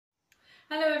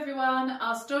Hello everyone,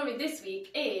 our story this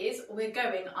week is We're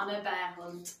Going on a Bear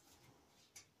Hunt.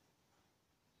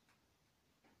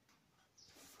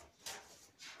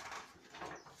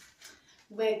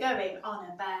 We're going on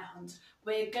a bear hunt.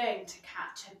 We're going to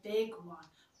catch a big one.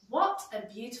 What a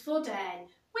beautiful day.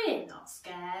 We're not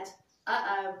scared.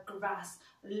 Grass.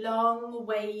 Long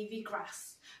wavy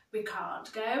grass. We can't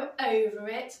go over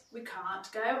it. We can't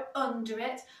go under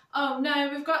it. Oh no,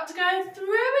 we've got to go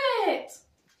through it.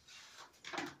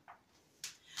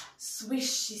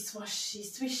 Swishy swashy,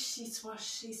 swishy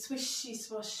swashy, swishy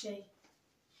swashy.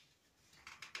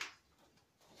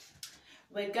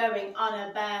 We're going on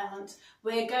a bear hunt.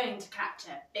 We're going to catch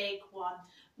a big one.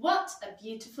 What a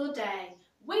beautiful day.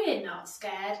 We're not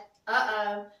scared.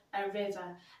 A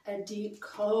river, a deep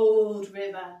cold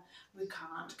river. We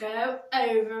can't go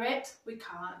over it. We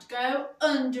can't go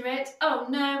under it. Oh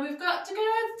no, we've got to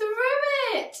go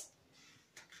through it.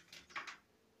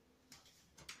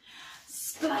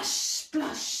 Splash,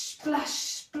 splash, splash,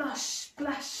 splash,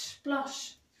 splash,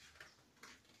 splash.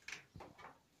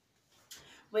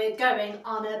 We're going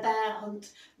on a bear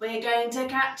hunt. We're going to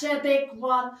catch a big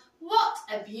one. What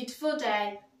a beautiful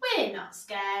day. We're not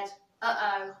scared.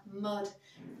 Mud.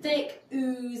 Thick,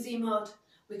 oozy mud.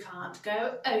 We can't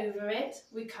go over it.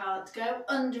 We can't go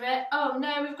under it. Oh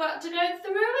no, we've got to go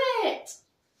through it.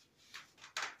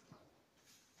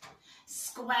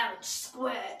 Squelch,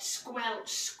 squirt, squelch,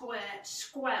 squirt,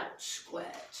 squelch,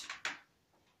 squirt.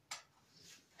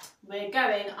 We're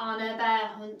going on a bear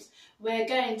hunt. We're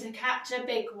going to catch a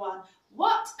big one.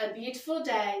 What a beautiful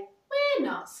day. We're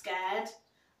not scared.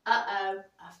 A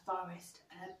forest.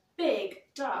 A big,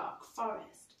 dark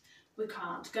forest. We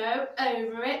can't go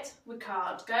over it. We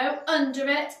can't go under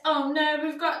it. Oh no,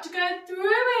 we've got to go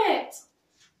through it.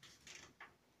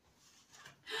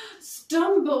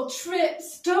 Stumble, trip,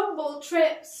 stumble,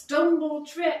 trip, stumble,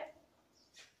 trip.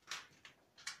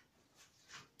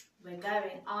 We're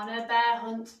going on a bear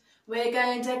hunt. We're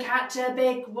going to catch a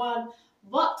big one.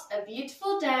 What a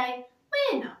beautiful day.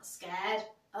 We're not scared.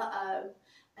 A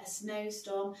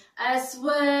snowstorm. A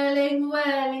swirling,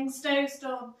 whirling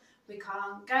snowstorm. We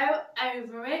can't go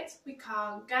over it. We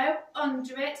can't go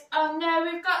under it. Oh no,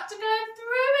 we've got to go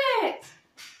through it.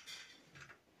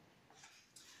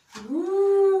 Ooh.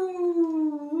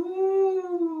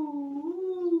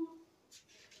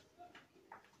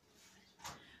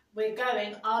 We're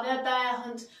going on a bear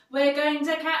hunt. We're going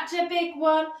to catch a big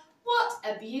one. What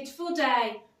a beautiful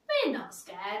day. We're not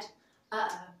scared. A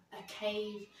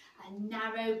cave. A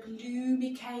narrow,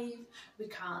 gloomy cave. We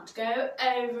can't go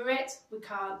over it. We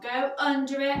can't go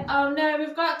under it. Oh no,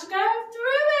 we've got to go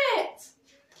through it.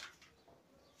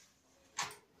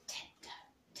 Tiptoe,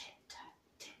 tiptoe,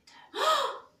 tiptoe.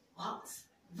 What's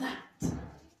that?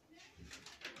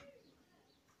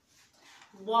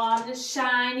 One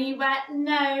shiny wet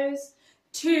nose,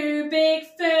 two big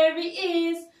furry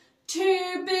ears,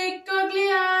 two big goggly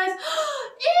eyes.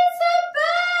 It's a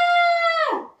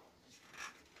bear!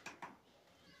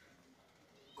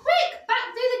 Quick, back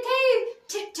through the cave.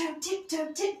 Tiptoe,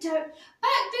 tiptoe, tiptoe.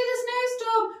 Back through the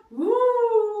snowstorm.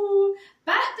 Woo!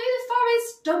 Back through the forest.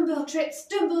 Stumble, trip,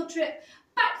 stumble, trip.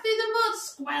 Back through the mud.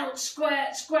 Squelch,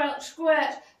 squirt, squelch, squirt.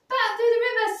 Back through the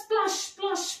river. Splash,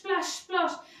 splash, splash,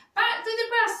 splash. Back through the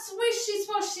grass, swishy,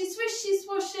 swashy, swishy,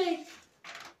 swashy.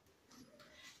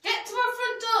 Get to our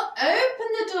front door, open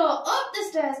the door, up the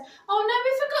stairs. Oh no,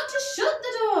 we forgot to shut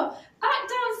the door. Back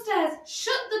downstairs,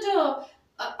 shut the door.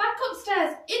 Back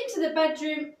upstairs, into the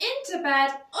bedroom, into bed,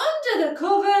 under the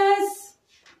covers.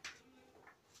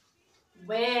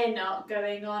 We're not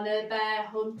going on a bear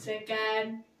hunt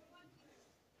again.